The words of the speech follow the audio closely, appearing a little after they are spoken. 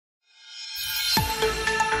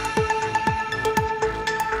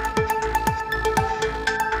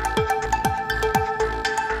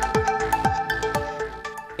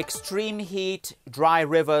Extreme heat, dry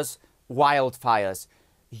rivers, wildfires.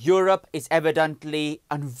 Europe is evidently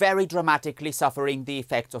and very dramatically suffering the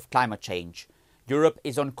effects of climate change. Europe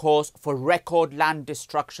is on course for record land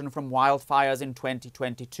destruction from wildfires in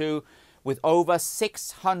 2022, with over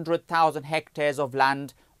 600,000 hectares of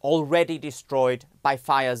land already destroyed by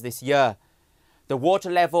fires this year. The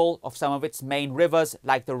water level of some of its main rivers,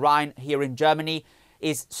 like the Rhine here in Germany,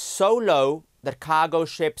 is so low that cargo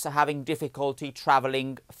ships are having difficulty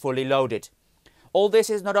travelling fully loaded. All this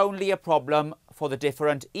is not only a problem for the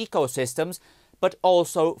different ecosystems, but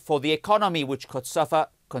also for the economy, which could suffer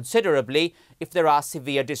considerably if there are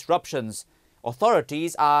severe disruptions.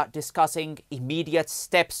 Authorities are discussing immediate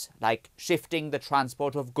steps like shifting the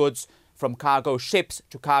transport of goods from cargo ships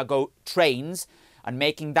to cargo trains and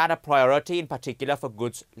making that a priority, in particular for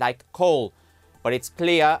goods like coal. But it's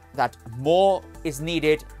clear that more is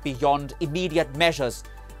needed beyond immediate measures,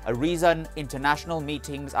 a reason international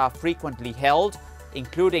meetings are frequently held,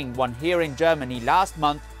 including one here in Germany last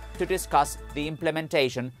month to discuss the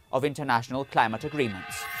implementation of international climate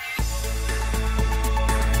agreements.